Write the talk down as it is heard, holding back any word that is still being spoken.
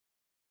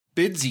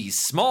Bidsy's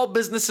Small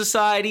Business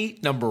Society,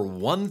 number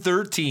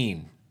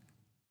 113.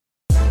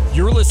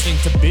 You're listening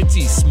to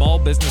Bidsy's Small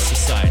Business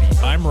Society.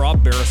 I'm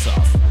Rob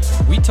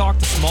Barasoff. We talk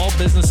to small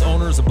business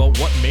owners about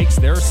what makes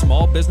their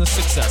small business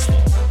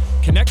successful.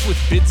 Connect with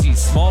Bidsy's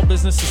Small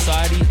Business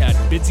Society at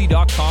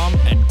bidsy.com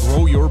and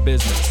grow your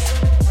business.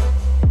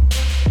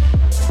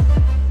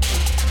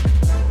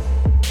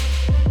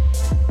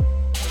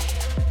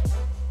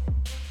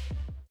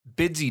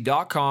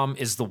 Bidsy.com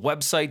is the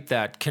website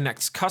that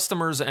connects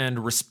customers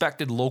and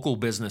respected local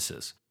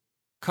businesses.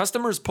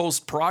 Customers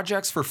post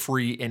projects for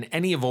free in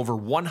any of over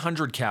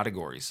 100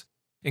 categories,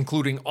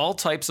 including all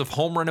types of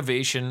home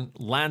renovation,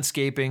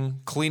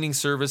 landscaping, cleaning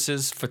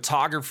services,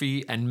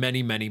 photography, and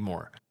many, many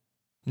more.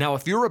 Now,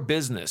 if you're a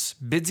business,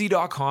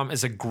 Bidsy.com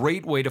is a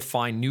great way to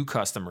find new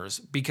customers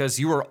because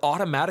you are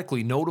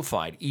automatically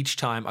notified each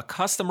time a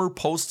customer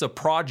posts a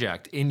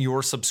project in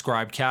your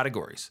subscribed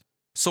categories.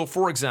 So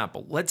for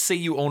example, let's say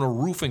you own a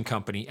roofing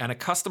company and a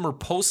customer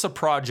posts a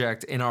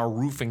project in our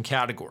roofing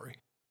category.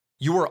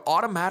 You are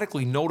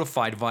automatically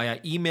notified via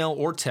email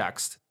or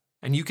text,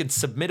 and you can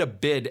submit a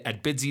bid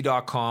at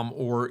bidsy.com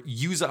or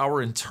use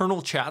our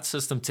internal chat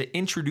system to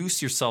introduce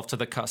yourself to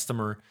the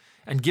customer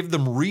and give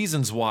them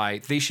reasons why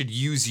they should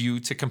use you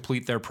to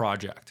complete their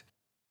project.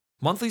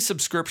 Monthly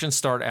subscriptions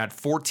start at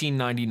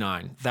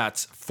 $14.99.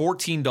 That's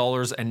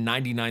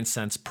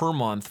 $14.99 per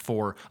month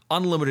for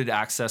unlimited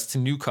access to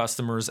new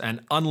customers and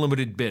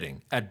unlimited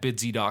bidding at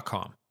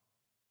bidsy.com.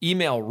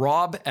 Email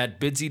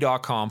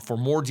rob@bidsy.com for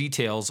more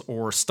details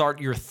or start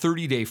your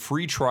 30-day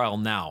free trial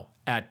now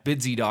at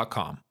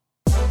bidsy.com.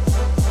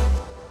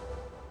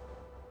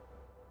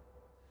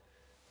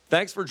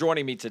 Thanks for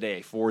joining me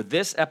today for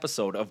this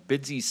episode of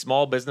Bidsy's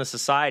Small Business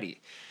Society.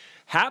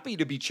 Happy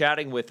to be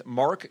chatting with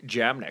Mark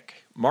Jamnik.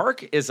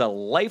 Mark is a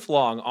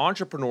lifelong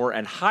entrepreneur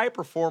and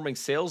high-performing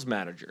sales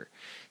manager.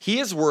 He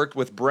has worked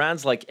with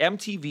brands like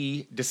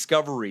MTV,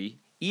 Discovery,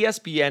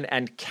 ESPN,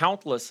 and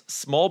countless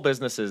small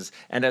businesses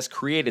and has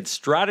created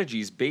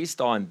strategies based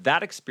on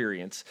that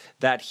experience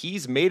that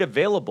he's made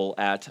available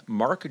at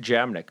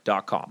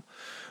markjamnik.com.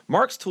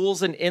 Mark's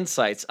tools and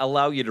insights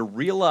allow you to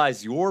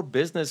realize your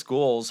business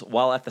goals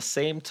while at the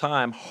same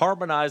time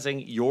harmonizing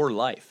your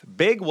life.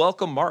 Big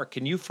welcome, Mark.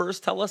 Can you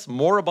first tell us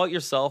more about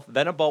yourself,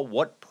 then about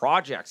what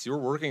projects you're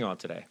working on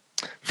today?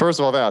 First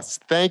of all,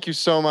 thank you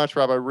so much,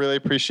 Rob. I really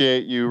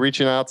appreciate you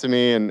reaching out to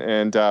me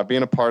and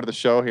being a part of the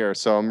show here.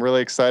 So I'm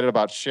really excited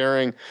about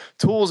sharing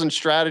tools and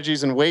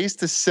strategies and ways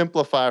to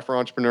simplify for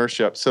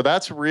entrepreneurship. So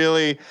that's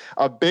really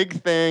a big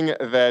thing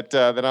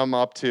that I'm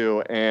up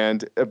to,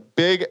 and a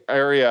big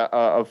area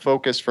of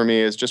focus for me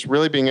is just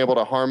really being able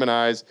to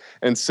harmonize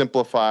and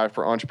simplify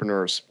for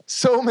entrepreneurs.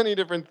 So many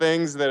different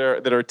things that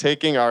are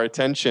taking our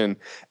attention,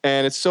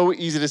 and it's so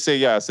easy to say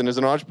yes. And as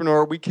an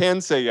entrepreneur, we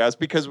can say yes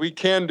because we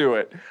can do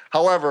it.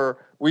 However,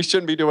 we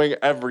shouldn't be doing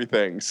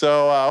everything.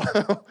 So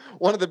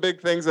one of the big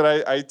things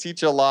that I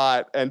teach a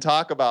lot and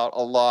talk about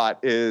a lot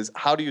is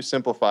how do you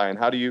simplify and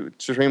how do you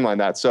streamline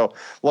that? So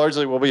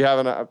largely we'll be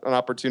having an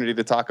opportunity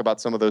to talk about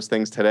some of those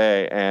things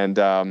today. And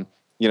I'm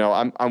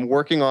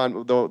working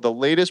on, the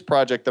latest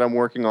project that I'm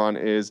working on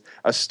is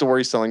a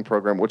story selling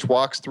program, which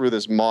walks through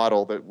this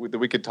model that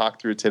we could talk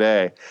through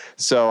today.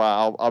 So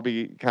I'll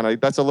be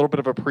that's a little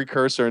bit of a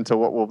precursor into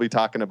what we'll be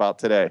talking about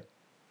today.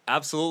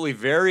 Absolutely.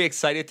 Very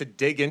excited to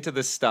dig into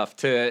this stuff,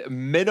 to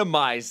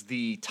minimize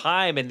the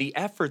time and the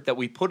effort that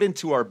we put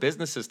into our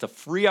businesses to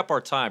free up our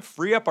time,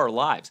 free up our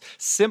lives,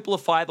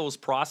 simplify those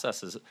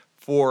processes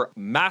for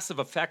massive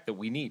effect that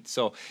we need.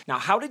 So now,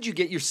 how did you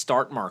get your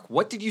start, Mark?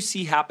 What did you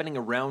see happening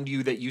around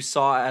you that you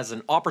saw as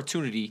an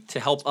opportunity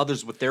to help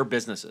others with their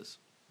businesses?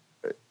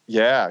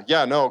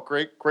 No,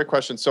 great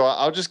question. So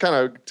I'll just kind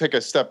of take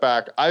a step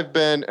back. I've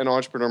been an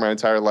entrepreneur my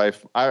entire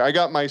life. I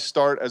got my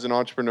start as an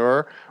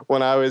entrepreneur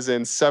when I was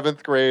in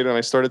 7th grade and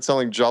I started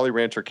selling Jolly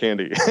Rancher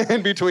candy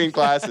in between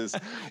classes.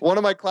 One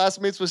of my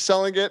classmates was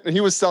selling it and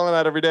he was selling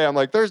that every day. I'm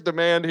like, there's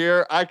demand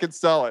here. I could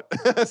sell it.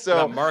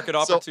 Market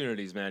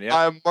opportunities, man.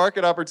 Yeah.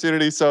 Market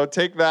opportunities. So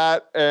take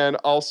that and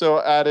also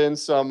add in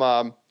some,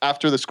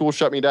 after the school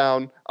shut me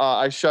down,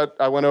 I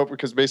went over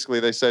because basically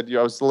they said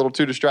I was a little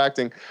too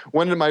distracting.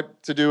 Wanted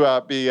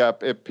to be a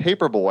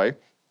paper boy,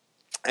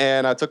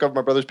 and I took over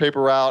my brother's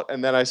paper route,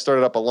 and then I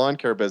started up a lawn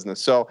care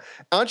business. So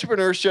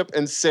entrepreneurship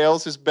and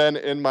sales has been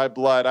in my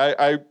blood.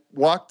 I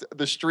walked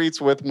the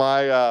streets with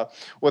one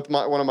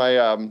of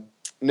my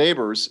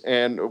neighbors,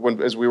 and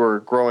as we were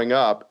growing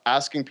up,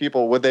 asking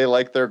people would they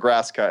like their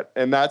grass cut,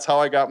 and that's how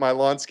I got my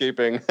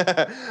lawnscaping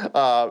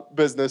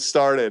business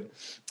started.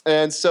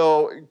 And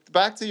so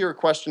back to your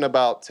question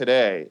about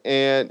today,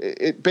 and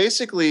it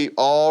basically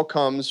all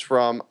comes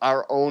from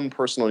our own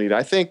personal need.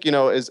 I think,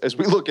 as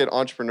we look at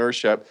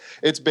entrepreneurship,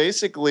 it's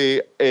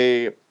basically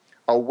a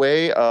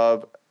way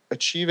of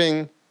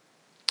achieving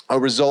a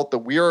result that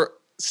we are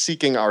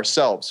seeking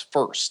ourselves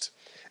first.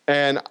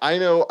 And I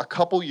know a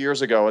couple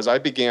years ago, as I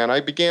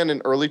began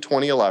in early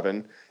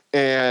 2011,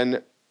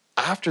 and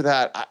after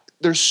that,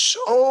 there's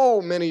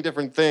so many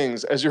different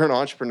things as you're an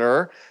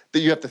entrepreneur that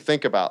you have to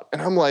think about.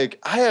 And I'm like,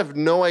 I have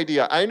no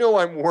idea. I know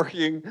I'm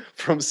working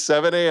from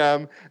 7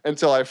 a.m.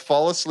 until I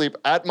fall asleep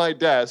at my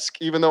desk,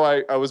 even though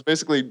I was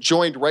basically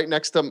joined right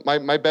next to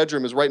my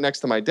bedroom is right next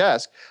to my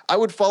desk. I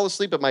would fall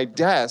asleep at my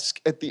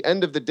desk at the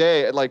end of the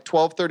day at like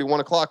 12:30, 1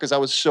 o'clock because I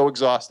was so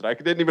exhausted. I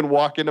didn't even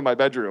walk into my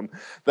bedroom.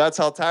 That's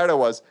how tired I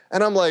was.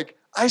 And I'm like,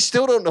 I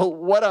still don't know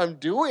what I'm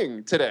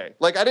doing today.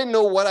 Like, I didn't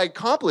know what I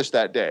accomplished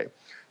that day.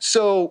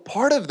 So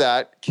part of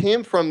that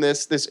came from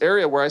this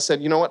area where I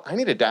said, you know what, I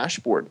need a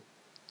dashboard.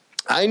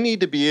 I need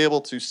to be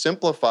able to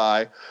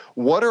simplify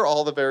what are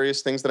all the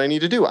various things that I need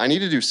to do. I need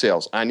to do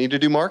sales. I need to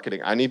do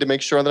marketing. I need to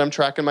make sure that I'm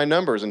tracking my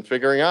numbers and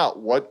figuring out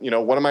what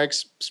am I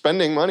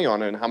spending money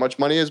on and how much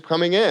money is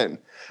coming in.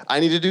 I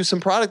need to do some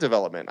product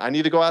development. I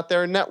need to go out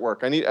there and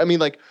network.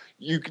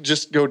 You could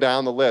just go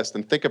down the list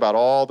and think about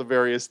all the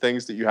various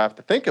things that you have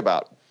to think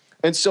about.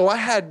 And so I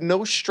had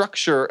no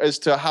structure as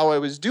to how I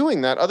was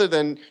doing that other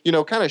than,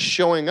 kind of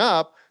showing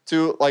up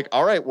to like,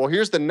 all right, well,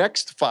 here's the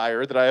next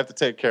fire that I have to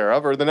take care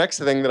of or the next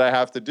thing that I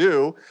have to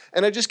do.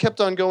 And I just kept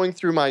on going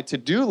through my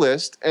to-do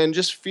list and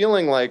just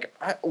feeling like,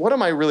 what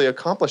am I really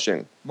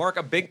accomplishing? Mark,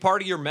 a big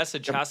part of your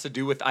message has to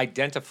do with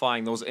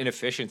identifying those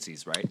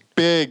inefficiencies, right?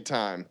 Big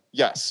time.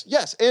 Yes.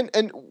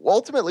 And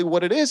ultimately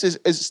what it is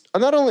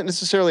not only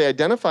necessarily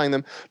identifying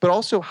them, but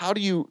also how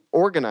do you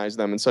organize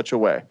them in such a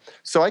way?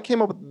 So I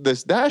came up with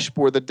this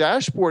dashboard. The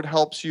dashboard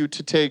helps you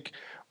to take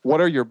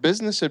what are your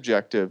business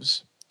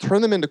objectives,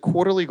 turn them into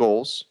quarterly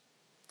goals,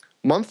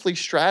 monthly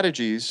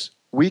strategies,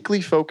 weekly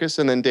focus,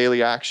 and then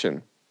daily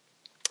action.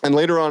 And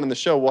later on in the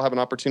show, we'll have an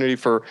opportunity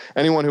for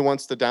anyone who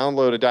wants to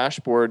download a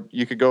dashboard.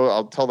 You could go,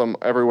 I'll tell them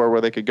everywhere where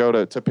they could go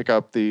to pick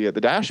up the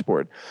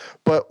dashboard.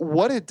 But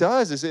what it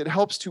does is it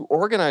helps to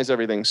organize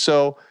everything.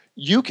 So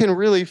you can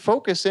really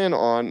focus in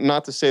on,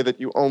 not to say that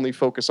you only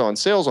focus on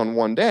sales on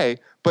one day,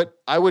 but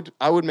I would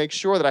make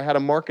sure that I had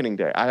a marketing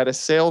day. I had a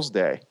sales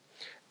day.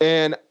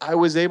 And I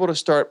was able to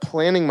start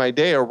planning my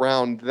day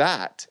around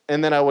that.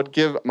 And then I would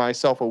give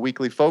myself a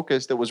weekly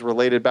focus that was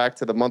related back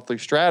to the monthly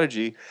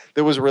strategy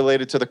that was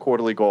related to the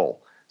quarterly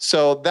goal.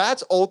 So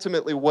that's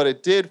ultimately what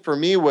it did for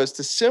me, was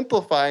to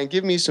simplify and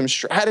give me some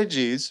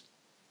strategies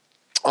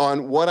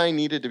on what I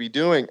needed to be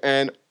doing.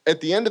 And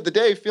at the end of the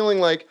day, feeling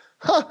like,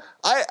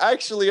 I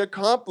actually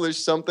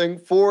accomplished something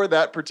for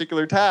that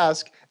particular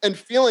task and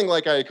feeling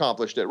like I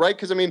accomplished it, right?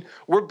 Because,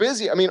 we're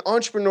busy.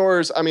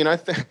 Entrepreneurs, I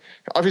think,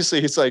 obviously,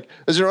 it's like,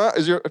 if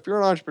you're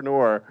an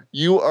entrepreneur,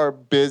 you are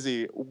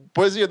busy,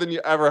 busier than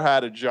you ever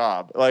had a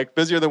job, like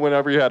busier than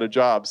whenever you had a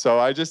job. So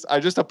I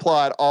just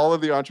applaud all of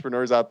the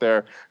entrepreneurs out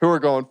there who are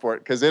going for it,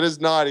 because it is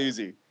not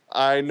easy.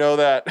 I know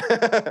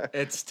that.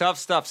 It's tough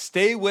stuff.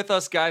 Stay with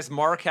us, guys.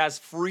 Mark has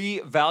free,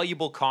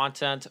 valuable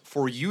content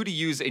for you to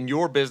use in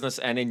your business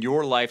and in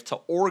your life to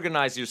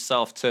organize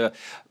yourself, to,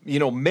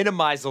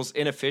 minimize those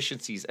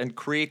inefficiencies and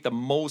create the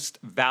most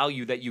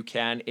value that you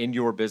can in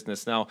your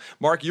business. Now,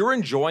 Mark, you're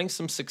enjoying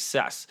some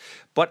success,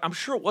 but I'm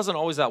sure it wasn't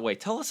always that way.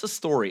 Tell us a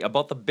story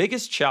about the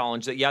biggest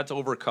challenge that you had to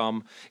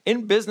overcome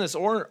in business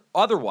or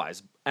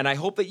otherwise. And I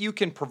hope that you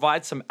can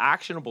provide some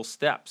actionable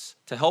steps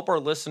to help our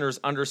listeners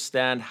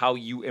understand how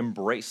you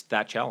embraced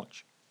that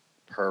challenge.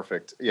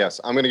 Perfect. Yes,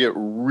 I'm going to get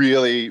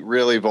really,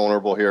 really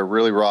vulnerable here,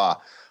 really raw.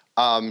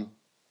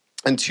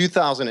 In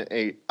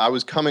 2008, I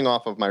was coming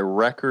off of my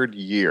record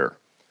year.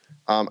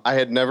 I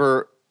had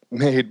never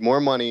made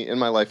more money in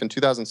my life in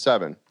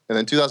 2007. And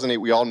then 2008,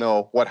 we all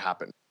know what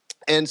happened.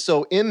 And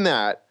so in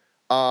that,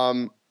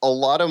 a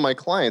lot of my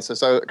clients,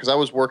 because I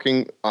was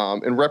working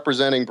and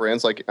representing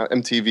brands like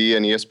MTV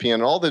and ESPN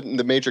and all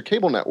the major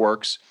cable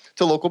networks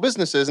to local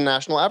businesses and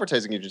national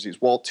advertising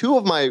agencies. Well, two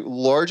of my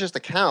largest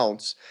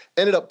accounts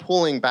ended up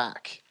pulling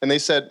back. And they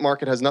said,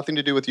 Mark, it has nothing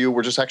to do with you.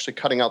 We're just actually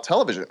cutting out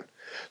television.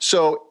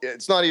 So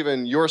it's not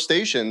even your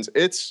stations.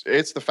 It's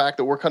the fact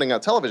that we're cutting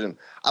out television.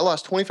 I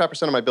lost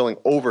 25% of my billing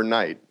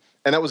overnight.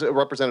 And that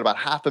represented about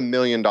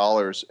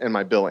 $500,000 in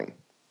my billing.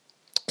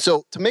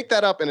 So to make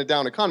that up in a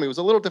down economy was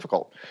a little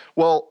difficult.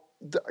 Well,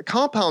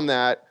 compound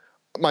that,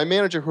 my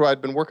manager, who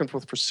I'd been working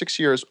with for 6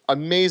 years,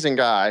 amazing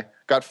guy,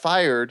 got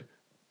fired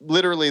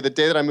literally the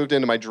day that I moved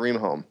into my dream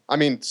home.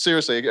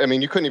 Seriously,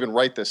 you couldn't even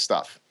write this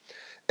stuff.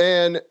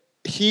 And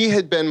he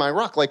had been my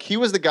rock. Like, he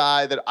was the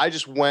guy that I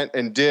just went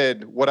and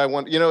did what I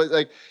want.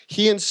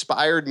 He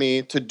inspired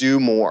me to do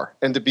more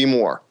and to be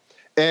more.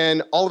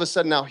 And all of a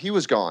sudden now he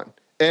was gone.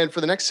 And for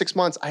the next 6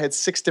 months, I had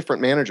 6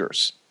 different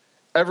managers.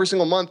 Every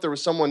single month, there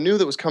was someone new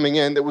that was coming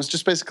in that was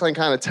just basically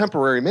kind of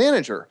temporary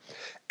manager.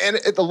 And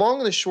the long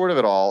and the short of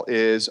it all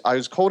is I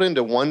was called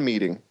into one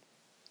meeting,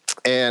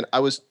 and I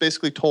was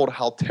basically told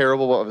how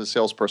terrible of a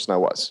salesperson I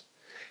was.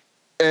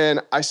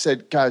 And I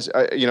said, guys,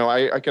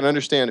 I can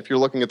understand if you're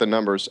looking at the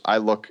numbers,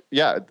 it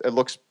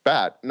looks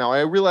bad. Now,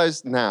 I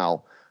realize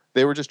now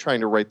they were just trying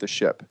to right the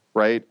ship,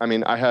 right?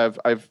 I have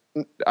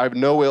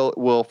no ill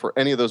will for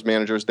any of those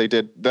managers.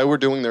 They were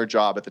doing their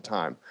job at the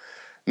time.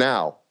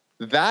 Now,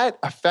 that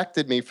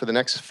affected me for the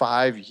next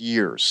 5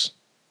 years,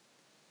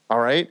 all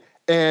right?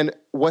 And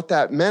what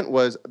that meant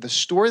was the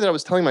story that I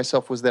was telling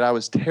myself was that I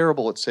was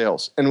terrible at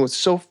sales. And what's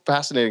so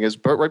fascinating is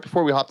right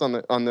before we hopped on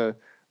the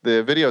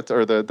video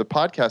or the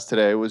podcast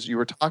today was you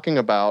were talking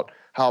about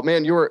how,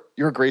 man, you're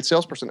a great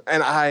salesperson.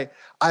 And I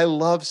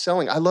love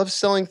selling. I love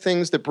selling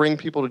things that bring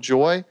people to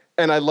joy.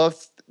 And I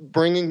love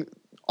bringing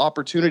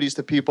opportunities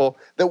to people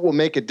that will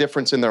make a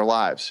difference in their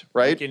lives,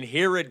 right? We can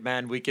hear it,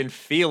 man. We can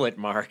feel it,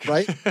 Mark.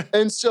 Right?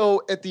 And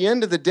so at the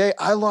end of the day,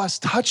 I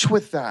lost touch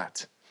with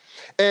that.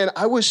 And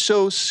I was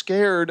so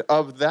scared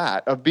of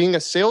that, of being a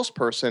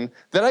salesperson,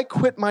 that I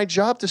quit my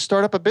job to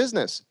start up a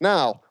business.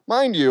 Now,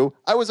 mind you,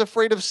 I was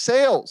afraid of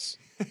sales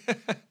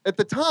at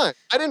the time.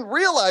 I didn't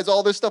realize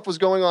all this stuff was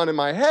going on in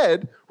my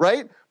head,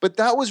 right? But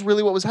that was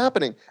really what was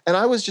happening. And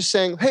I was just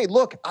saying, hey,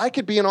 look, I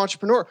could be an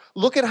entrepreneur.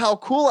 Look at how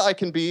cool I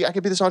can be. I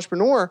could be this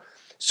entrepreneur.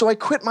 So I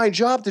quit my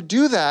job to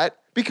do that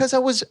because I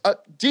was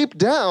deep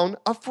down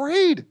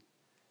afraid.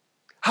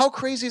 How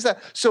crazy is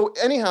that? So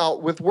anyhow,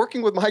 with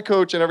working with my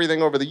coach and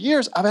everything over the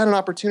years, I've had an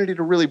opportunity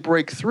to really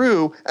break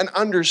through and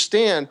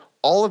understand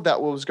all of that,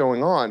 what was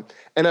going on.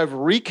 And I've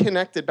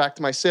reconnected back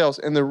to my sales.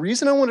 And the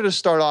reason I wanted to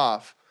start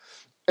off,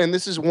 and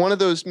this is one of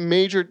those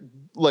major,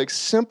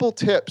 simple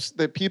tips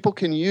that people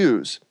can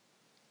use,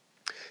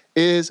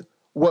 is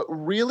what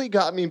really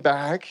got me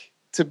back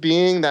to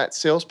being that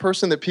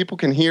salesperson that people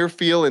can hear,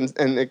 feel,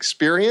 and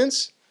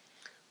experience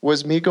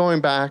was me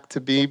going back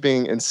to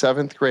being in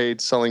 7th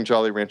grade selling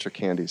Jolly Rancher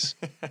candies.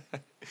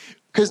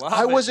 Because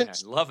I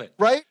wasn't, love it.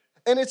 Right?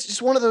 And it's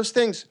just one of those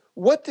things.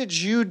 What did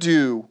you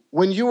do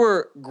when you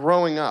were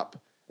growing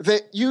up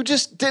that you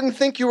just didn't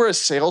think you were a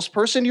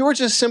salesperson? You were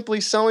just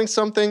simply selling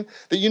something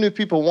that you knew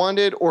people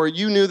wanted or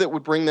you knew that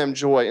would bring them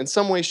joy in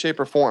some way, shape,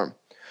 or form.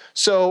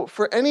 So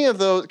for any of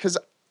those, because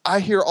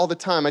I hear all the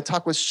time, I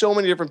talk with so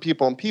many different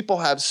people, and people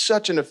have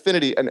such an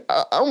affinity, and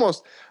I don't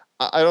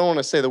want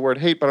to say the word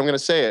hate, but I'm going to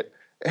say it,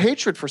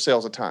 hatred for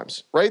sales at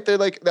times, right? They're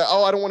like,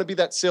 oh, I don't want to be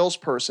that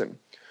salesperson.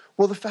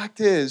 Well, the fact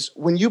is,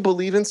 when you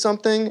believe in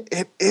something,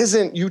 it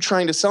isn't you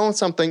trying to sell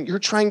something, you're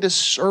trying to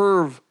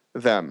serve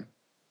them.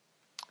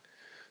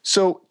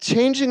 So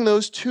changing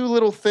those two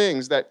little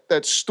things,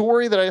 that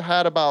story that I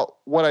had about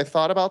what I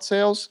thought about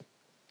sales,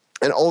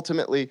 and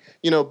ultimately,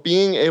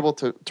 being able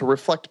to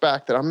reflect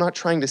back that I'm not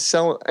trying to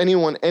sell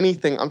anyone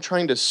anything, I'm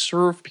trying to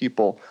serve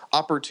people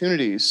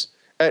opportunities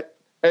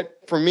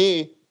for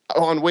me,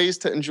 on ways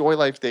to enjoy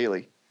life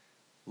daily.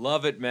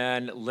 Love it,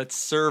 man. Let's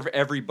serve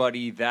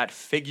everybody that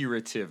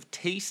figurative,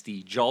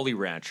 tasty Jolly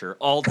Rancher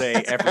all day,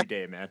 every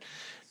day, man.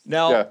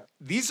 Now,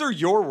 These are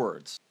your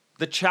words.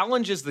 The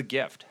challenge is the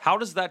gift. How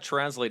does that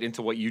translate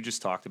into what you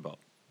just talked about?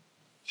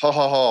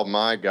 Oh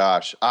my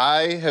gosh.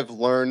 I have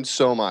learned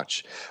so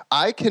much.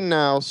 I can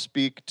now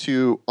speak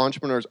to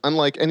entrepreneurs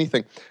unlike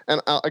anything.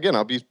 And again,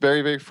 I'll be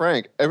very, very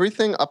frank.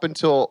 Everything up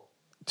until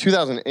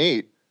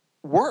 2008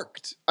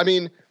 worked. I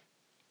mean,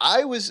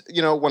 I was,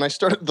 when I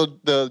started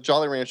the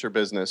Jolly Rancher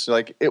business,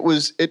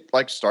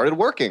 it started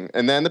working,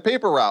 and then the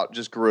paper route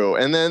just grew,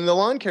 and then the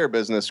lawn care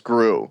business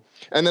grew,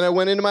 and then I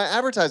went into my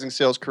advertising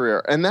sales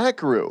career, and that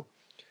grew.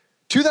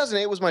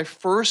 2008 was my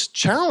first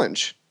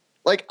challenge.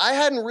 I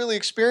hadn't really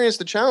experienced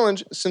the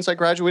challenge since I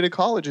graduated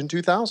college in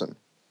 2000.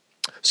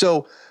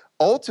 So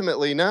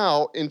ultimately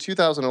now in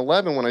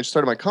 2011, when I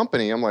started my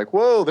company, I'm like,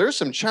 whoa, there's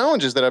some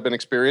challenges that I've been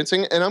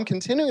experiencing, and I'm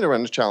continuing to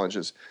run into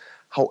challenges.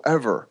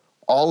 However,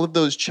 all of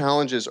those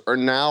challenges are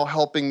now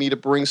helping me to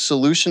bring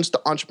solutions to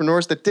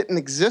entrepreneurs that didn't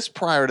exist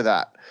prior to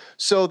that.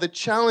 So the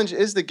challenge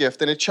is the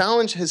gift, and a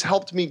challenge has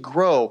helped me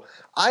grow.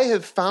 I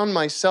have found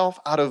myself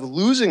out of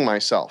losing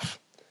myself.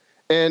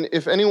 And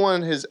if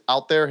anyone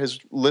out there has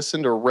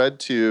listened or read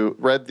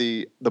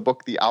the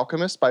book The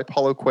Alchemist by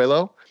Paulo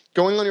Coelho,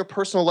 going on your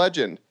personal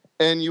legend,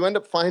 and you end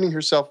up finding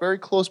yourself very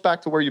close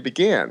back to where you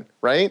began,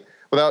 right?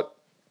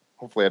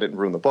 Hopefully I didn't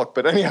ruin the book,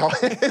 but anyhow,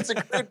 it's a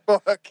great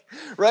book,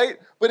 right?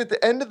 But at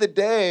the end of the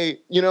day,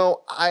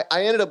 I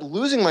ended up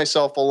losing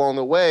myself along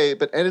the way,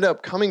 but ended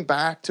up coming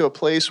back to a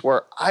place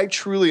where I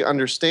truly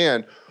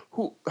understand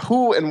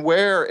who and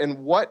where and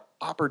what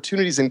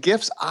opportunities and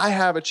gifts I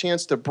have a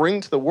chance to bring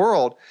to the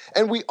world,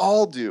 and we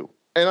all do.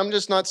 And I'm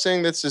just not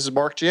saying this is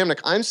Mark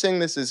Jamnik. I'm saying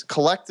this is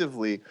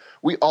collectively,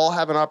 we all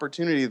have an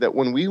opportunity that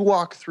when we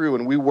walk through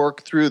and we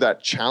work through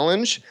that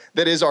challenge,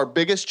 that is our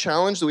biggest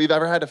challenge that we've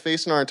ever had to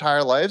face in our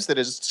entire lives, that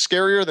is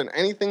scarier than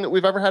anything that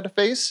we've ever had to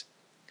face,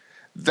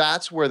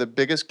 that's where the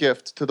biggest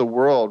gift to the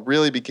world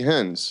really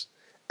begins.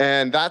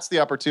 And that's the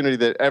opportunity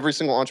that every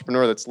single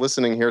entrepreneur that's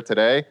listening here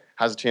today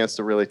has a chance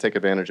to really take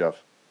advantage of.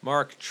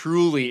 Mark,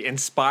 truly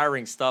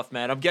inspiring stuff,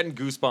 man. I'm getting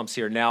goosebumps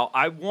here. Now,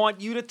 I want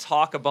you to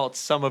talk about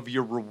some of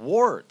your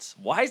rewards.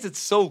 Why is it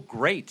so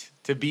great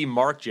to be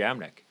Mark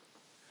Jamnik?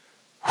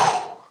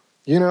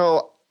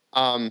 There's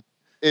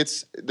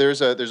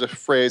a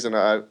phrase, and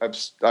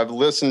I've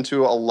listened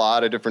to a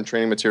lot of different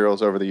training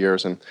materials over the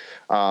years, and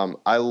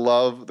I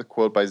love the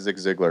quote by Zig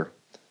Ziglar.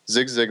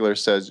 Zig Ziglar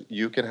says,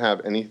 "You can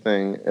have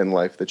anything in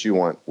life that you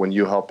want when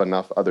you help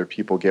enough other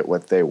people get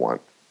what they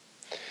want."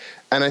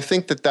 And I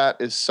think that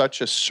is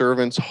such a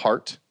servant's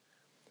heart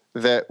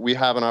that we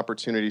have an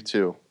opportunity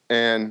to.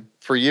 And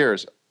for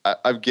years,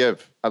 I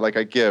give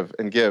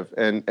and give.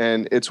 And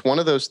it's one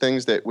of those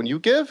things that when you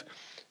give,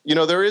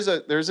 there's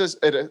at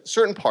a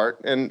certain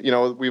part, and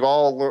we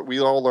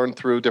all learn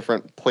through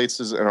different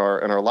places in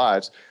our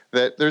lives,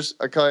 that there's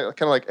a kind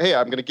of like, hey,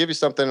 I'm going to give you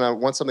something and I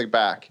want something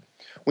back.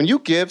 When you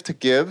give,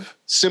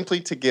 simply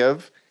to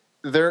give,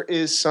 there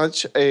is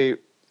such a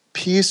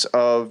piece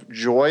of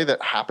joy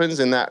that happens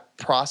in that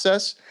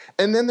process.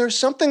 And then there's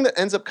something that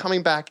ends up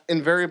coming back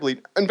invariably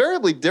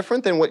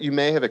different than what you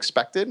may have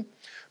expected,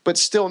 but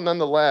still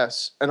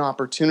nonetheless an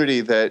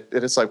opportunity that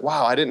it's like,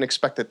 wow, I didn't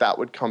expect that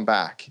would come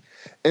back.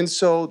 And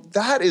so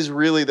that is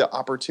really the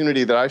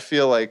opportunity that I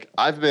feel like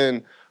I've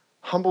been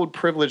humbled,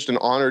 privileged, and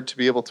honored to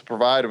be able to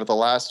provide over the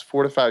last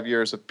 4 to 5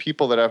 years of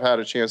people that I've had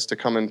a chance to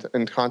come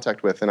in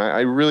contact with. And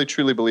I really,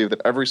 truly believe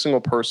that every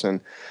single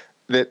person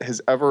that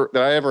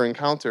I ever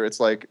encounter, it's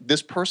like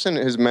this person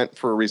is meant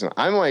for a reason.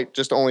 I might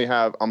just only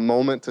have a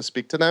moment to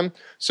speak to them.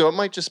 So it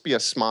might just be a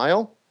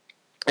smile.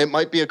 It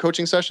might be a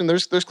coaching session.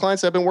 There's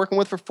clients that I've been working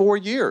with for 4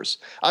 years.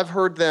 I've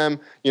heard them,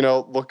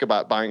 look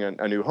about buying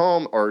a new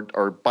home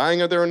or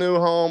buying their new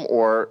home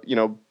or,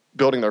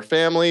 building their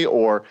family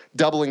or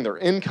doubling their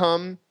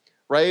income,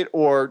 right?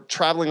 Or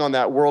traveling on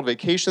that world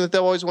vacation that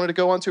they've always wanted to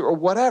go on to or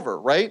whatever,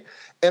 right?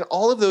 And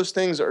all of those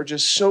things are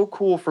just so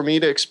cool for me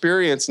to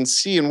experience and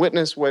see and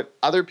witness what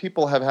other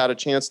people have had a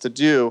chance to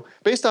do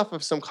based off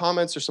of some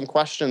comments or some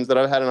questions that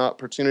I've had an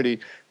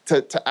opportunity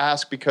to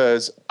ask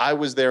because I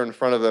was there in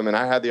front of them and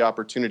I had the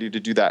opportunity to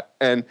do that.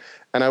 And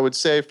I would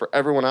say for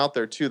everyone out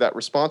there too, that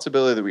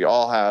responsibility that we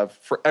all have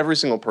for every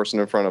single person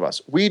in front of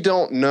us. We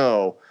don't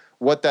know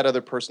what that other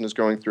person is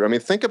going through. I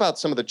mean, think about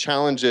some of the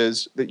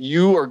challenges that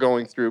you are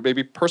going through,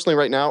 maybe personally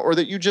right now, or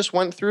that you just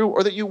went through,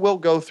 or that you will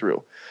go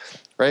through,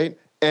 right?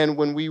 And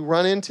when we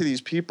run into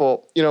these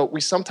people,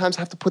 we sometimes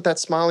have to put that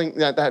smiling,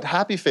 that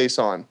happy face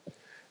on.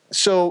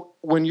 So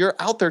when you're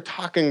out there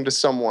talking to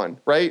someone,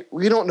 right,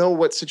 we don't know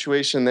what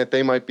situation that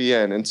they might be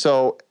in. And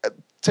so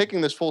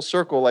taking this full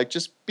circle, like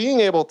just being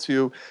able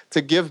to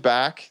give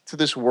back to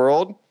this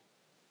world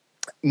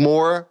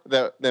more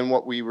than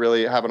what we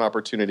really have an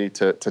opportunity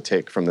to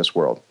take from this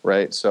world,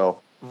 right? So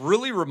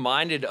really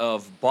reminded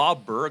of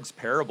Bob Burg's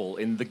parable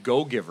in The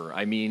Go-Giver.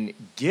 I mean,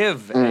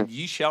 give and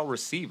ye shall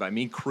receive. I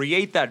mean,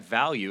 create that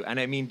value. And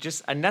I mean,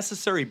 just a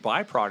necessary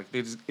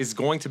byproduct is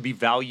going to be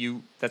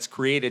value that's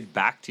created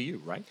back to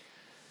you, right?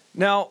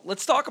 Now,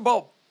 let's talk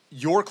about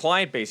your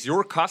client base,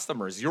 your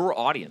customers, your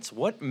audience.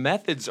 What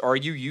methods are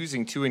you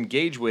using to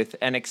engage with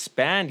and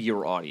expand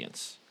your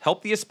audience?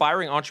 Help the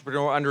aspiring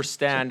entrepreneur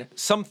understand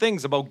some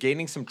things about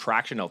gaining some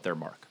traction out there,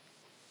 Mark.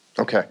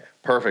 Okay,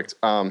 perfect.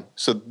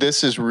 So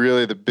this is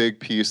really the big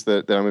piece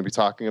that I'm going to be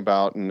talking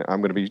about, and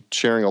I'm going to be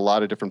sharing a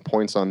lot of different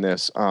points on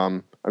this.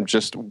 I'm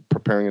just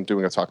preparing and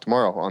doing a talk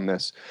tomorrow on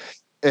this.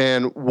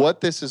 And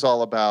what this is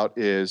all about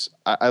is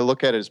I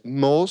look at it as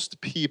most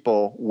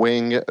people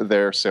wing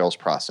their sales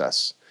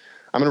process.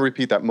 I'm going to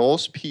repeat that.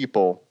 Most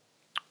people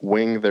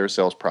wing their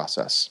sales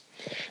process.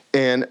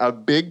 And a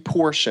big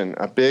portion,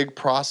 a big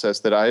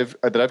process that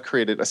I've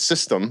created, a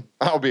system,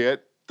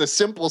 albeit the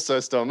simple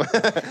system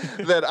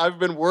that I've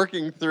been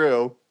working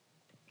through,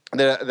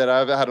 that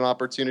I've had an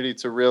opportunity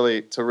to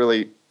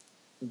really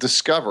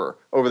discover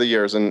over the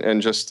years,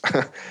 and just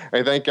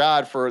I thank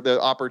God for the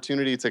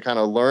opportunity to kind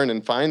of learn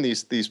and find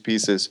these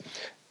pieces.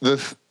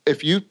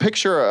 If you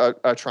picture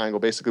a triangle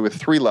basically with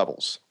 3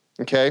 levels,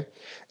 okay,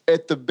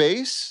 at the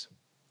base,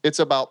 it's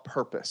about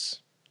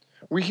purpose.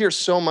 We hear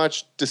so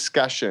much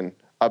discussion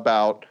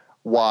about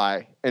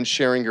why and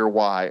sharing your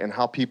why and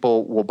how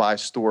people will buy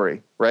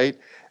story, right?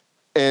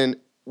 And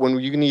when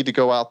you need to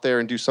go out there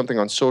and do something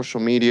on social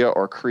media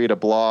or create a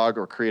blog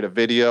or create a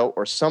video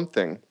or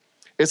something,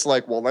 it's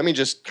like, well, let me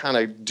just kind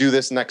of do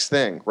this next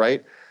thing,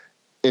 right?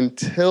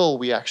 Until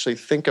we actually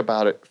think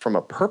about it from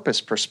a purpose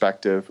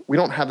perspective, we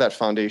don't have that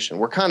foundation.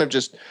 We're kind of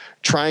just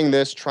trying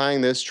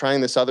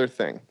this other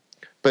thing.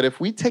 But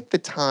if we take the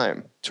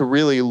time to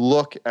really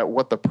look at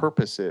what the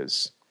purpose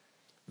is,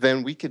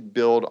 then we could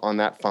build on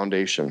that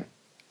foundation.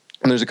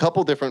 And there's a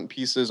couple different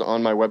pieces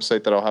on my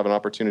website that I'll have an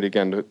opportunity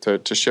again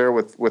to share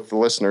with the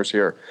listeners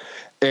here.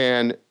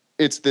 And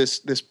it's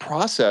this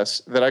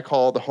process that I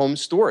call the home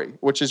story,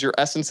 which is your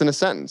essence in a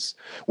sentence.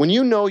 When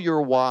you know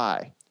your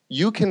why,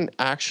 you can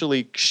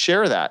actually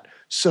share that.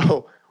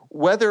 So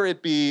whether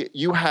it be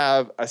you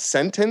have a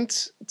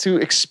sentence to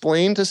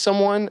explain to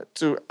someone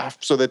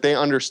so that they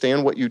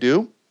understand what you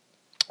do,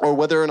 or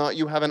whether or not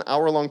you have an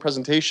hour-long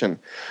presentation,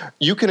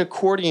 you can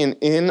accordion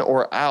in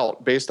or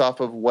out based off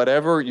of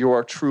whatever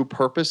your true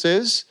purpose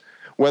is,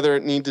 whether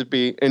it needs to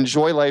be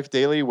enjoy life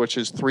daily, which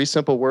is 3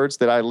 simple words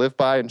that I live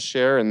by and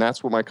share, and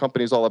that's what my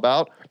company is all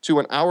about, to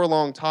an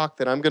hour-long talk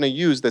that I'm going to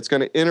use that's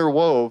going to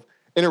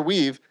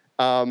interweave,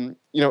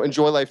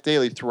 enjoy life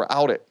daily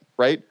throughout it,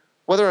 right?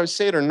 Whether I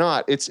say it or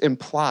not, it's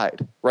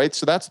implied, right?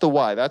 So that's the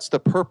why. That's the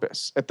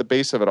purpose at the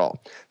base of it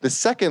all. The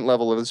second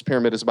level of this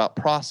pyramid is about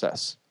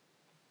process.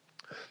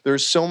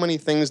 There's so many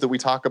things that we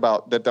talk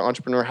about that the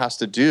entrepreneur has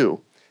to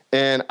do.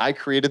 And I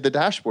created the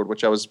dashboard,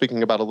 which I was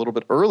speaking about a little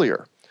bit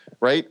earlier.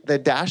 right? The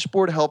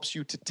dashboard helps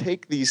you to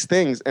take these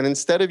things, and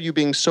instead of you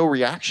being so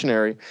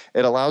reactionary,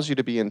 it allows you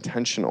to be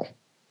intentional.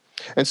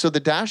 And so the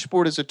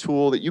dashboard is a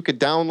tool that you could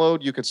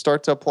download, you could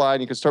start to apply,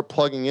 and you could start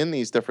plugging in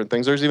these different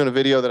things. There's even a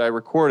video that I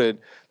recorded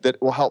that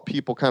will help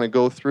people kind of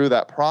go through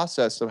that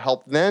process of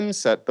help them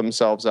set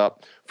themselves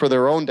up for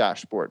their own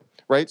dashboard,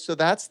 right? So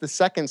that's the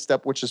second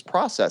step, which is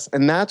process.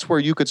 And that's where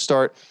you could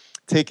start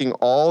taking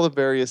all the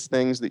various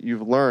things that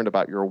you've learned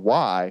about your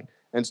why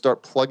and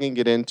start plugging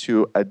it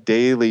into a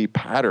daily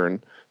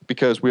pattern,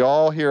 because we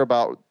all hear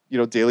about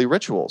daily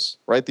rituals,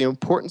 right? The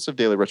importance of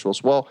daily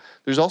rituals. Well,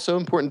 there's also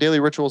important daily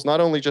rituals, not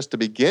only just to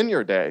begin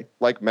your day,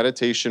 like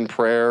meditation,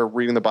 prayer,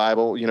 reading the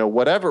Bible,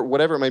 whatever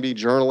it might be,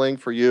 journaling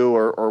for you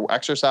or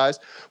exercise,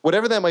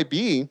 whatever that might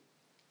be,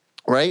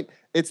 right?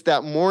 It's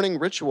that morning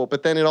ritual,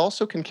 but then it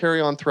also can carry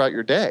on throughout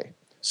your day.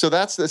 So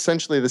that's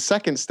essentially the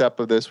second step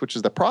of this, which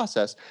is the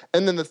process.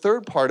 And then the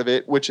third part of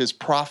it, which is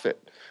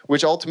profit,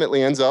 which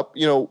ultimately ends up,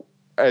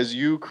 as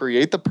you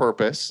create the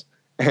purpose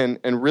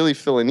and really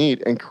fill a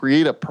need and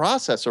create a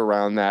process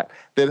around that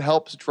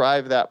helps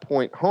drive that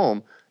point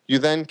home, you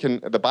then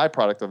the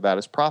byproduct of that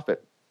is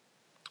profit.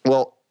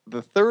 Well,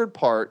 the third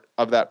part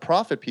of that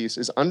profit piece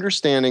is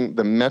understanding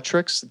the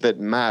metrics that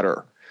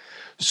matter.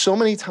 So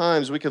many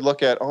times we could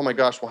look at, oh my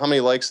gosh, well, how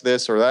many likes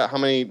this or that, how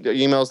many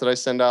emails did I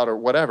send out or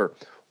whatever.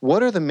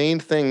 What are the main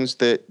things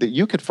that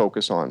you could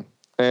focus on,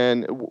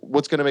 and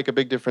what's going to make a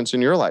big difference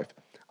in your life?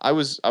 I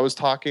was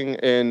talking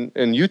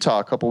in Utah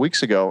a couple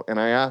weeks ago, and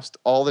I asked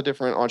all the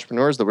different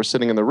entrepreneurs that were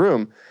sitting in the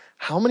room,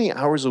 how many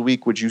hours a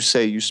week would you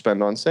say you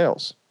spend on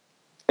sales?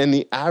 And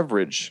the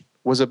average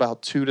was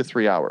about 2 to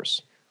 3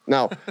 hours.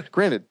 Now,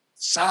 granted,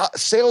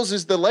 sales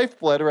is the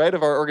lifeblood, right,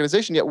 of our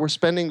organization, yet we're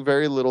spending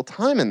very little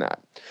time in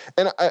that.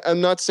 And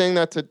I'm not saying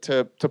that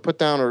to put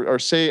down or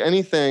say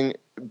anything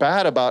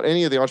bad about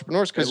any of the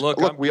entrepreneurs, because look,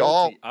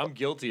 I'm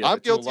guilty of it. I'm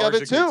guilty of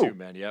it too,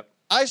 man. Yep.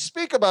 I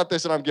speak about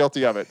this and I'm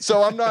guilty of it.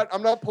 So I'm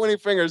not pointing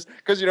fingers,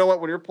 because you know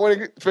what? When you're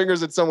pointing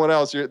fingers at someone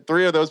else,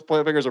 3 of those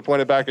fingers are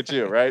pointed back at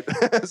you, right?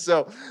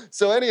 so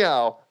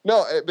anyhow,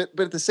 no, but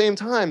at the same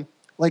time,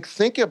 like,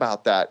 think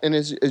about that. And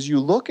as you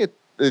look at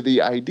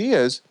the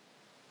ideas,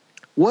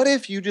 what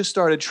if you just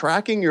started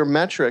tracking your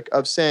metric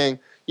of saying,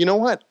 you know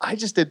what? I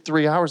just did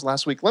 3 hours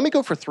last week. Let me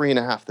go for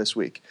 3.5 this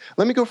week.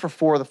 Let me go for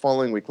 4 the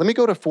following week. Let me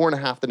go to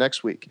 4.5 the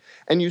next week.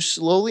 And you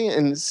slowly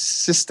and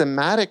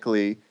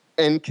systematically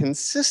and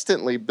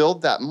consistently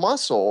build that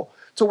muscle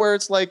to where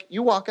it's like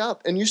you walk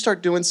out and you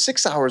start doing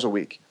 6 hours a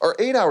week or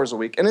 8 hours a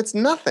week, and it's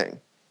nothing.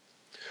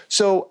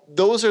 So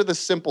those are the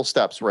simple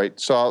steps, right?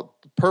 So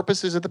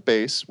purpose is at the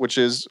base, which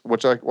is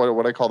what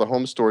I call the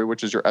home story,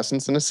 which is your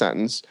essence in a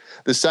sentence.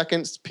 The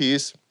second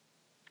piece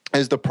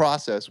is the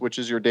process, which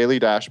is your daily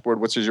dashboard,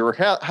 which is your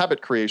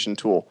habit creation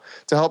tool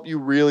to help you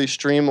really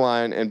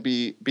streamline and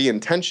be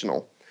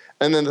intentional.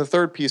 And then the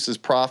third piece is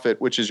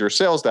profit, which is your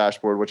sales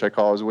dashboard, which I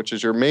call which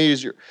is your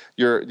maze,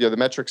 the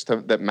metrics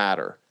that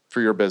matter for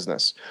your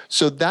business.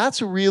 So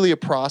that's really a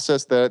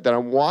process that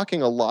I'm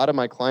walking a lot of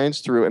my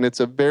clients through, and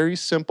it's a very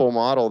simple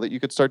model that you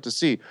could start to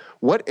see.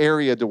 What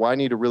area do I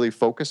need to really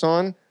focus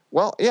on?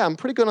 Well, yeah, I'm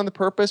pretty good on the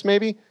purpose,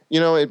 maybe,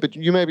 but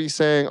you may be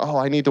saying, oh,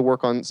 I need to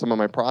work on some of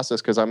my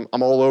process because I'm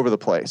all over the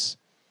place.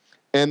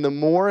 And the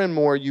more and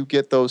more you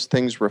get those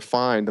things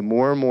refined, the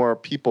more and more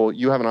people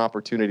you have an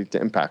opportunity to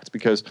impact.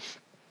 Because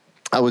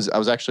I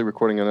was actually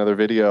recording another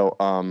video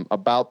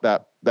about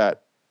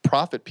that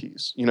profit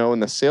piece, in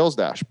the sales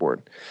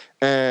dashboard.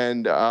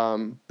 And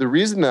the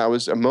reason that I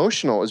was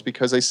emotional is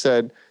because I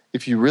said,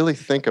 if you really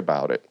think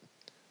about it,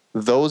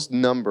 those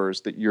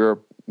numbers that you're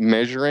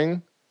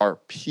measuring are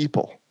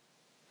people.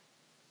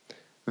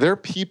 They're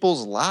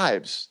people's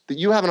lives that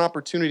you have an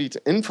opportunity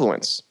to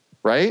influence,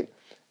 right?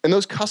 And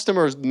those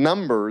customers'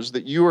 numbers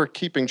that you are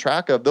keeping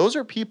track of, those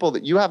are people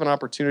that you have an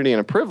opportunity and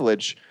a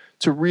privilege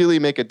to really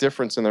make a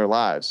difference in their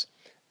lives.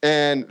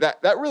 And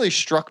that really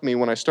struck me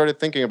when I started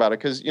thinking about it,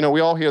 because, we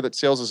all hear that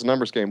sales is a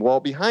numbers game.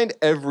 Well, behind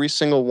every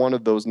single one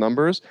of those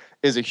numbers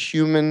is a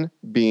human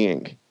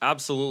being.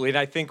 Absolutely. And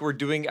I think we're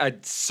doing a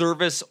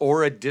service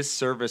or a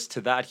disservice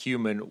to that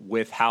human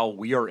with how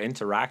we are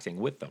interacting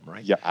with them,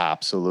 right? Yeah,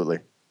 absolutely.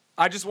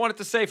 I just wanted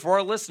to say, for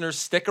our listeners,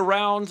 stick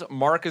around.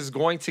 Mark is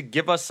going to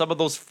give us some of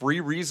those free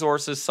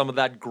resources, some of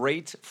that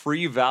great,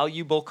 free,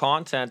 valuable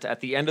content at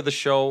the end of the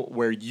show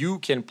where you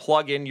can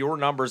plug in your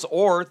numbers,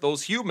 or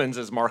those humans,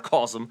 as Mark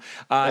calls them,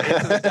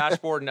 into the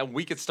dashboard, and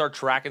we could start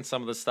tracking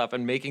some of this stuff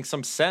and making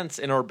some sense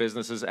in our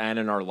businesses and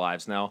in our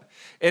lives. Now,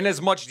 in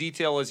as much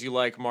detail as you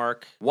like,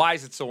 Mark, why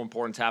is it so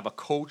important to have a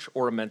coach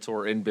or a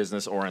mentor in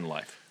business or in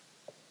life?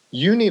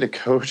 You need a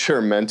coach or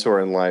a mentor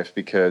in life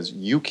because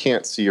you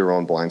can't see your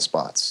own blind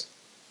spots.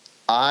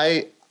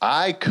 I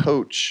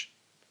coach,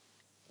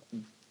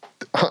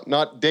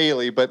 not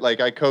daily, but like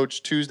I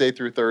coach Tuesday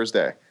through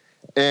Thursday.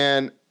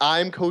 And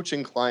I'm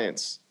coaching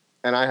clients,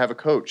 and I have a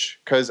coach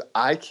because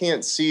I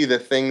can't see the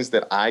things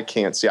that I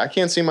can't see. I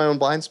can't see my own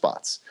blind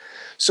spots.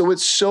 So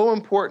it's so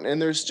important.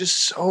 And there's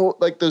just so,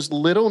 like, those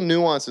little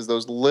nuances,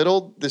 those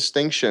little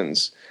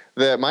distinctions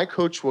that my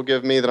coach will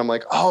give me that I'm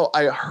like, oh,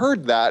 I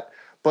heard that,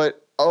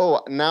 but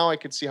oh, now I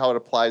could see how it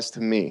applies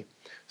to me.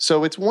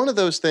 So it's one of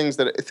those things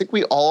that I think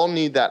we all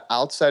need, that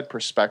outside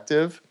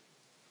perspective,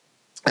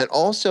 and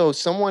also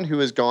someone who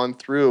has gone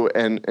through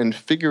and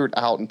figured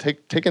out and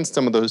taken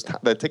some of those,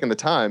 taken the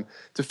time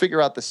to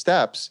figure out the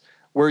steps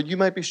where you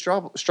might be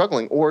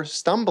struggling or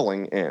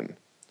stumbling in.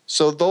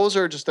 So those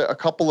are just a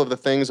couple of the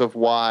things of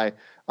why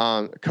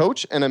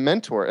coach and a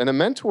mentor. And a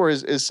mentor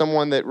is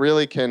someone that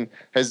really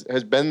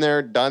has been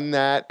there, done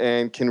that,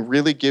 and can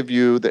really give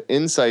you the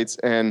insights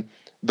and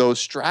those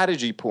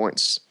strategy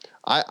points.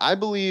 I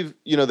believe,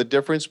 the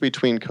difference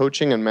between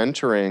coaching and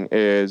mentoring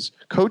is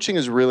coaching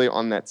is really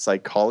on that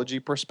psychology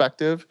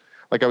perspective.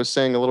 Like I was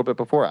saying a little bit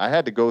before, I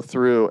had to go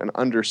through and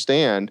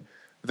understand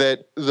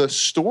that the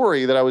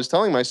story that I was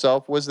telling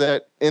myself was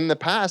that in the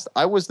past,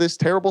 I was this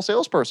terrible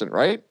salesperson,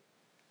 right?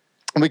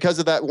 Because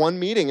of that one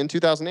meeting in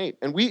 2008.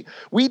 And we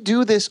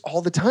do this all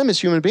the time as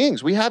human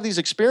beings. We have these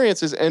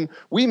experiences and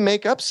we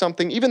make up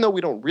something even though we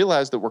don't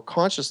realize that we're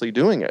consciously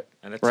doing it.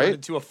 And it turned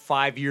into a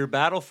 5-year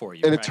battle for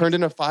you. And it turned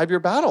into a 5-year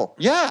battle.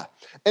 Yeah.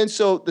 And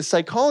so the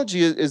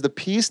psychology is the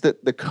piece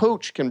that the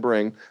coach can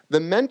bring. The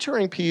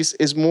mentoring piece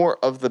is more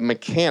of the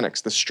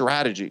mechanics, the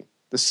strategy,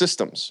 the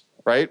systems,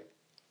 right?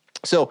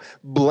 So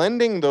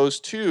blending those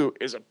two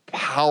is a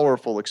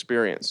powerful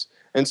experience.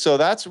 And so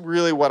that's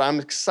really what I'm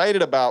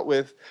excited about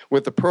with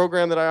the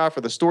program that I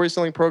offer, the story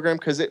selling program,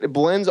 because it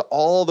blends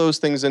all those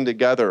things in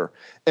together.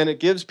 And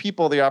it gives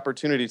people the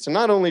opportunity to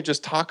not only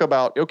just talk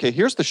about, okay,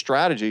 here's the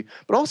strategy,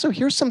 but also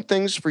here's some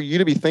things for you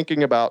to be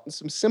thinking about in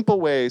some simple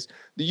ways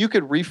that you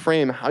could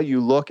reframe how you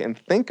look and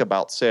think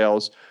about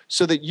sales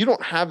so that you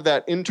don't have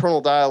that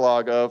internal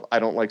dialogue of, I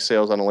don't like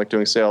sales, I don't like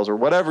doing sales, or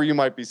whatever you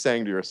might be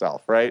saying to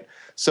yourself, right?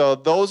 So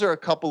those are a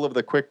couple of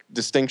the quick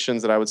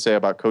distinctions that I would say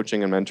about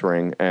coaching and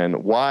mentoring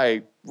and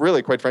why,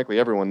 really, quite frankly,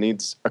 everyone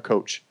needs a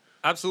coach.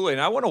 Absolutely.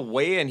 And I want to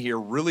weigh in here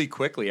really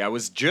quickly. I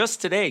was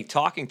just today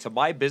talking to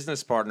my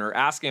business partner,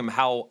 asking him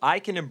how I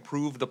can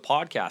improve the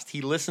podcast.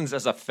 He listens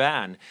as a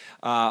fan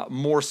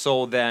more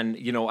so than,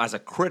 as a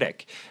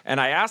critic.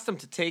 And I asked him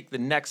to take the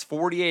next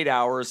 48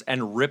 hours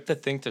and rip the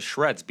thing to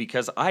shreds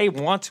because I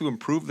want to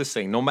improve this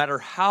thing. No matter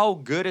how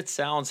good it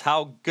sounds,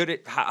 how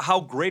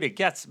great it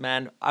gets,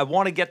 man, I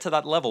want to get to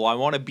that level. I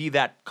want to be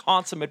that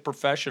consummate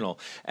professional.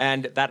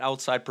 And that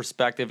outside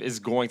perspective is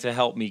going to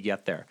help me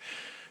get there.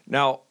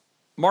 Now,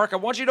 Mark, I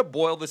want you to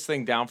boil this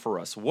thing down for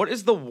us. What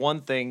is the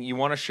one thing you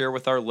want to share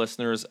with our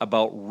listeners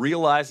about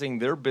realizing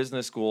their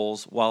business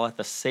goals while at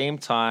the same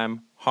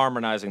time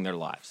harmonizing their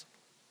lives?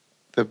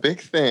 The big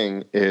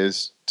thing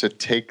is to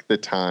take the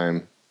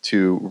time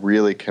to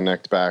really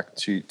connect back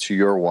to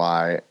your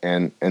why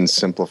and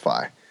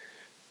simplify.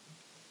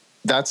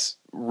 That's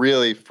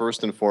really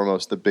first and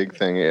foremost the big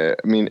thing. I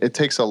mean, it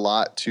takes a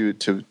lot to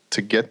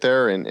get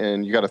there,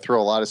 and you got to throw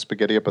a lot of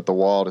spaghetti up at the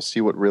wall to see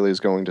what really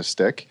is going to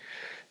stick.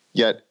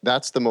 Yet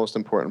that's the most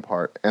important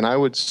part. And I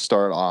would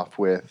start off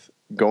with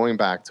going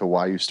back to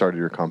why you started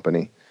your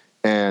company.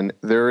 And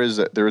there is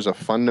a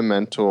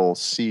fundamental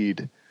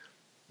seed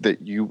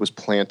that was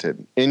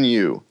planted in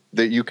you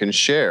that you can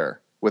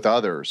share with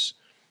others.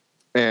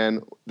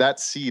 And that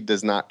seed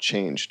does not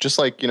change. Just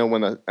like,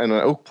 when an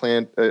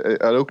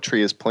oak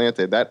tree is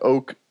planted, that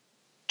oak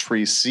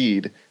tree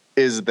seed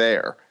is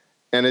there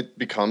and it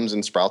becomes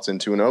and sprouts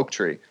into an oak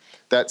tree.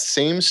 That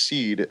same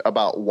seed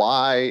about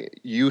why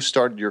you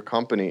started your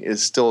company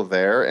is still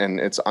there, and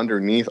it's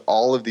underneath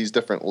all of these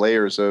different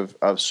layers of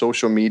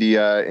social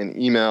media and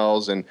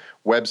emails and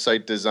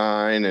website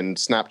design and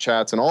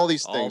Snapchats and all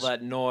these things. All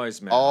that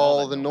noise, man.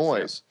 All the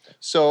noise. Yeah.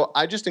 So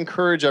I just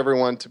encourage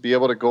everyone to be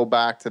able to go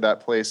back to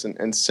that place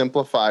and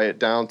simplify it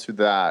down to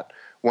that.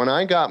 When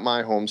I got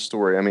my home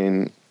story, I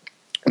mean,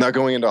 not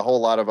going into a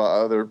whole lot of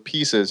other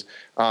pieces,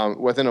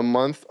 within a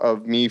month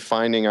of me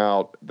finding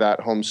out that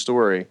home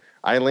story,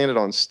 I landed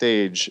on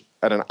stage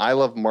at an I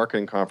Love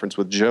Marketing conference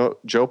with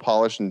Joe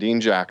Polish and Dean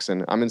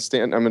Jackson. I'm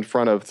in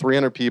front of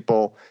 300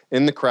 people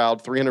in the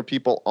crowd, 300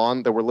 people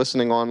that were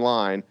listening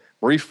online.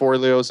 Marie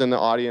Forleo's in the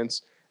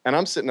audience, and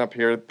I'm sitting up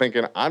here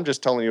thinking, I'm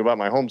just telling you about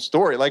my home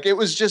story. Like it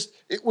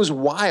was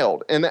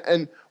wild.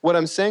 And what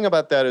I'm saying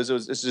about that is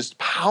it's just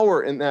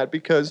power in that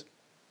because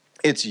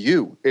it's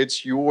you,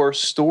 it's your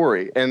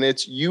story, and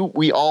it's you.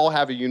 We all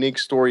have a unique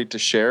story to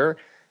share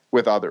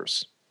with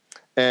others.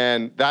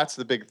 And that's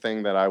the big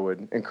thing that I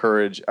would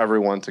encourage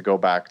everyone to go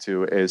back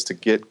to is to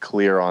get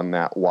clear on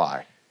that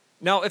why.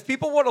 Now, if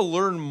people want to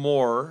learn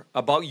more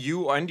about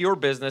you and your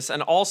business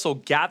and also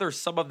gather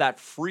some of that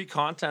free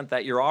content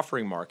that you're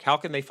offering, Mark, how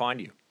can they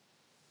find you?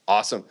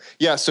 Awesome.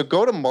 Yeah, so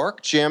go to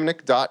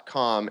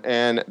markjamnik.com,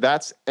 and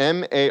that's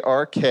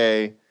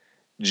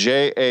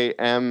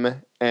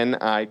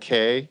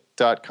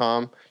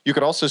MarkJamnik.com. You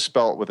could also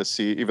spell it with a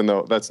C, even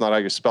though that's not how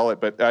you spell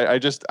it. But I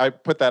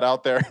put that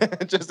out there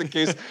just in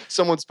case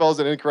someone spells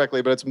it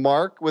incorrectly. But it's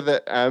Mark with an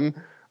M,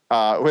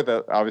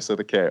 obviously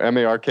the K,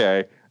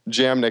 M-A-R-K,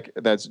 Jamnik.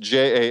 That's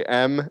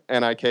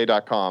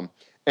JAMNIK.com.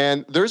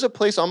 And there's a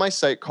place on my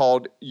site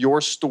called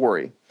Your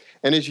Story.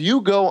 And as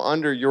you go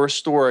under Your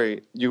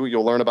Story,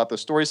 you'll learn about the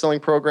story selling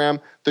program.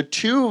 the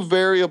two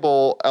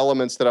variable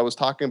elements that I was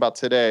talking about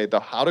today, the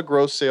How to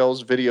Grow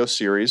Sales video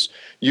series,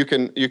 you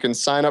can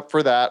sign up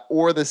for that,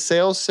 or the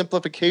sales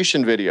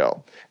simplification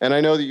video. And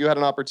I know that you had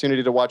an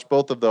opportunity to watch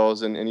both of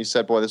those, and you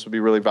said, boy, this would be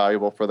really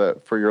valuable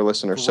for your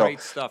listeners. Great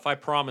stuff. I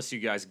promise you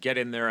guys, get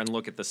in there and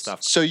look at the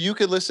stuff. So you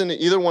could listen to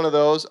either one of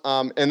those,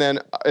 and then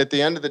at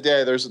the end of the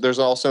day, there's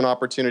also an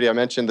opportunity. I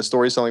mentioned the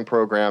story selling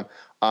program.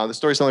 The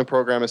story selling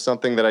program is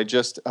something that I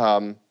just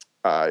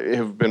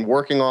have been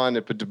working on,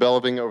 been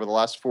developing over the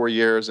last 4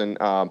 years, and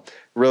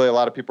really a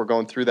lot of people are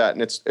going through that.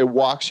 And it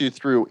walks you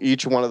through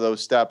each one of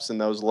those steps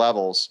and those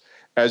levels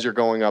as you're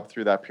going up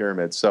through that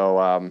pyramid.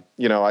 So,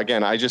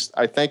 again, I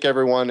thank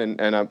everyone,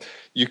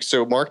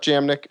 so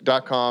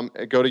markjamnik.com,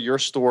 go to your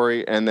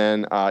story, and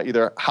then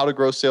either How to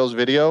Grow Sales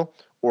video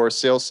or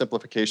sales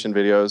simplification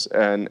videos,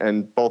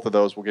 and both of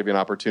those will give you an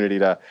opportunity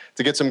to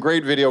get some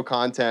great video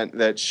content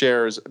that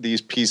shares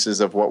these pieces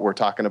of what we're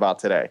talking about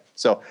today.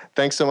 So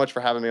thanks so much for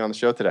having me on the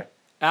show today.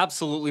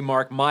 Absolutely,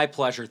 Mark. My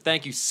pleasure.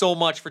 Thank you so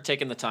much for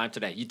taking the time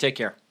today. You take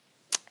care.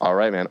 All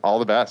right, man. All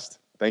the best.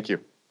 Thank you.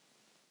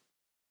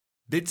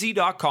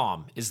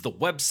 Bidsy.com is the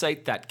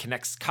website that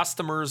connects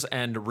customers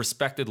and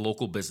respected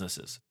local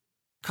businesses.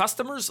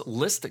 Customers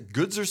list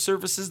goods or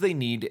services they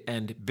need,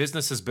 and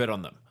businesses bid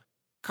on them.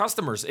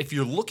 Customers, if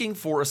you're looking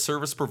for a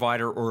service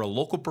provider or a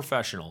local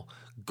professional,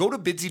 go to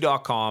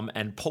Bidsy.com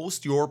and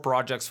post your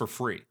projects for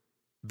free.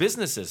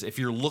 Businesses, if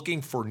you're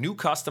looking for new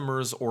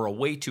customers or a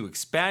way to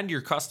expand your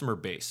customer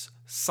base,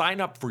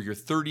 sign up for your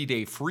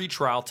 30-day free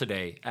trial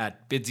today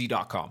at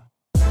Bidsy.com.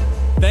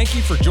 Thank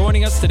you for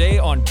joining us today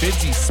on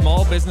Bidsy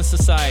Small Business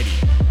Society.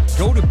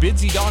 Go to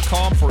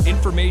Bidsy.com for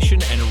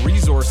information and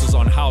resources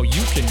on how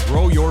you can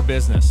grow your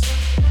business.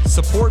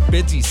 Support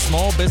Bidsy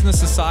Small Business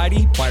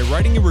Society by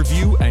writing a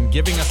review and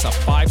giving us a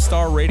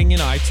 5-star rating in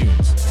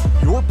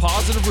iTunes. Your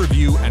positive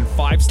review and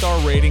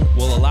 5-star rating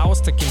will allow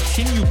us to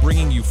continue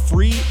bringing you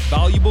free,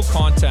 valuable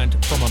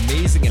content from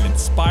amazing and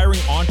inspiring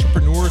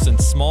entrepreneurs and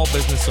small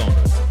business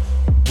owners.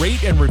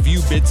 Rate and review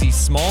Bidsy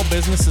Small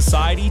Business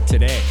Society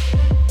today.